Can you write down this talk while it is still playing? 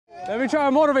Let me try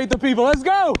to motivate the people. Let's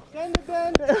go.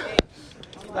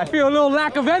 I feel a little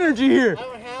lack of energy here. I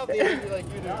don't have the energy like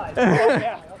you do. Oh,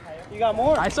 yeah. You got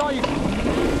more? I saw you. Woo!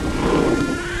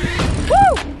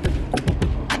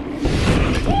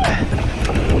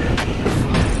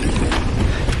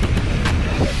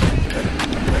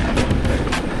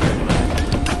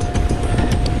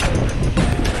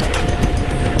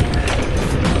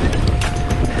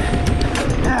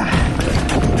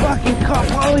 Fucking caught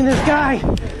following this guy.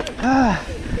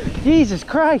 Jesus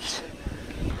Christ.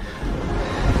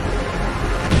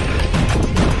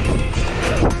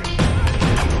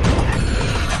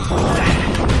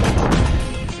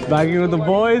 Biking with the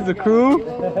boys, the crew.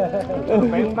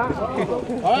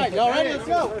 Alright, y'all ready? Let's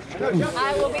go.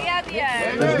 I will be at the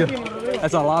end. Let's go.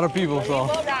 That's a lot of people, so.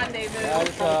 Well done, David.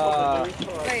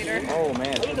 Later. Oh man,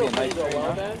 it's gonna be a nice train,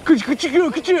 huh?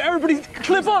 Could you, everybody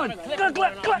clip on. Clap,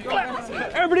 clap, clap, clap.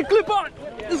 Everybody clip on.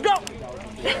 Let's go.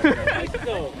 This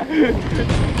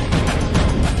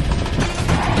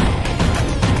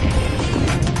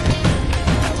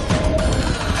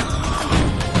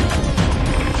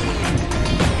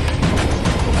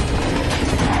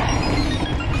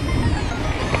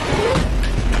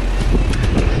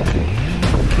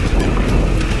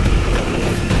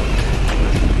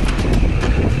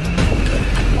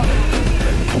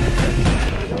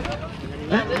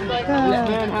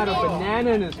man had a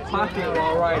banana in his pocket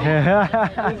while riding.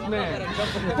 This man. You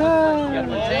gotta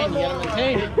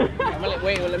maintain.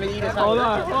 Wait, let me eat this. Hold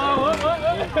on.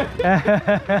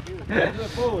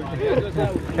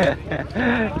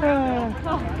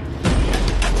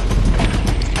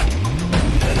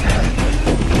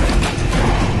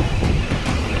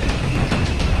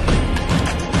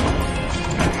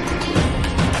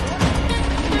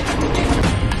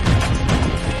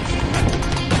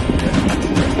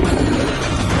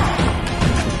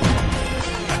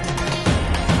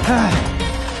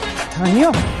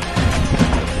 Año.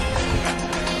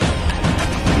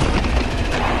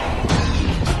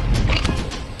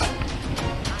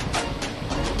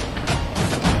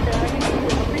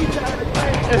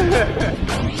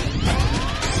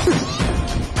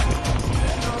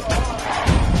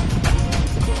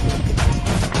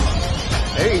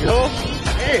 There you go.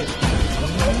 Hey.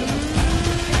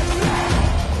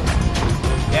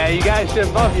 Yeah, you guys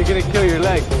shouldn't bump. You're gonna kill your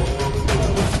leg.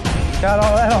 Got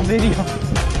all that on video.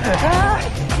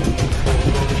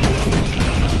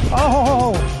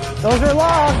 Oh, those are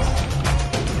logs.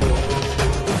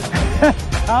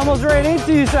 I almost ran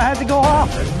into you, so I had to go off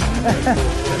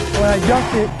when I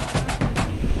jumped it.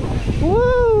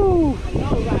 Woo!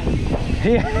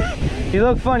 Yeah, you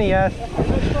look funny, yes.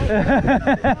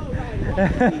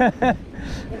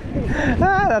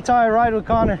 That's how I ride with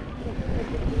Connor,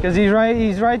 because he's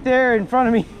right there in front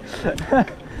of me.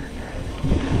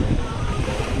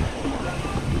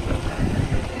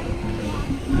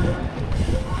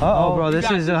 Uh-oh, bro,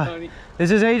 this is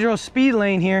Adriel's speed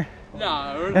lane here.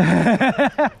 No.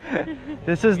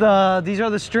 These are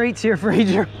the straights here for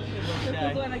Adriel. This is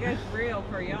when it gets real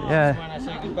for y'all. Yeah. When I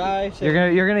say goodbye,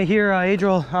 You're gonna hear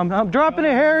Adriel. I'm dropping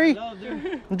it, Harry.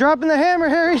 I'm dropping the hammer,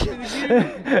 Harry.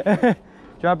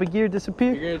 Dropping gear,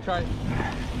 disappear. You're gonna try.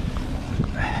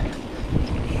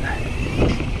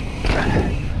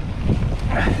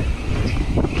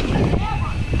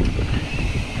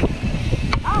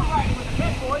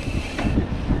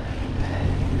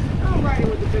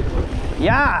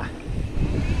 Yeah.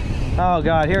 Oh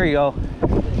God, here we go.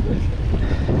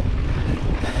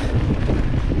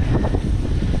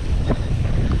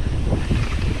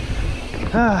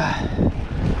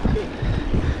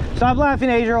 Stop laughing,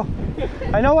 Adriel.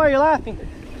 I know why you're laughing.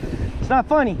 It's not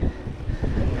funny.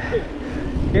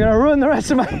 You're gonna ruin the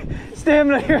rest of my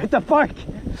stamina here at the park.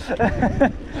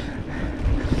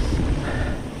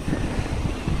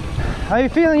 How you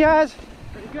feeling, guys?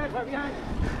 pretty good, right behind.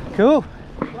 Cool.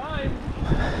 Climb.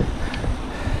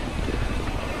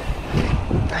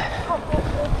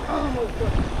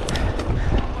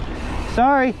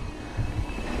 Sorry.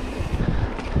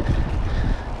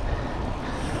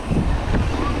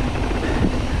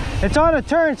 It's on a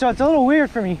turn, so it's a little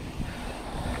weird for me.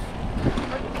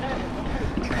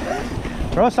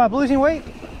 Bro, stop losing weight.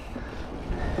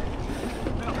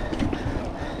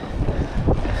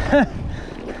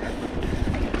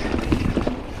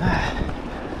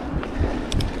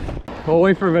 We'll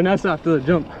wait for Vanessa after the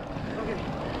jump.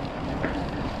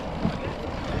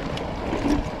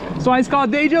 That's why it's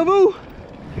called Deja Vu.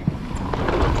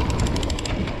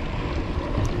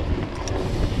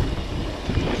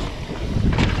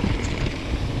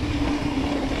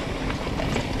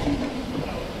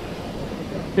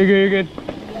 You're good, you're good.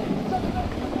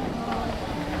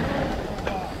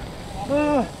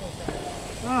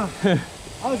 That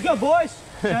was good, boys.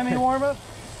 Time me to warm up.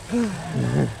 All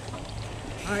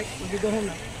right, we can go home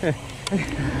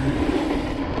now.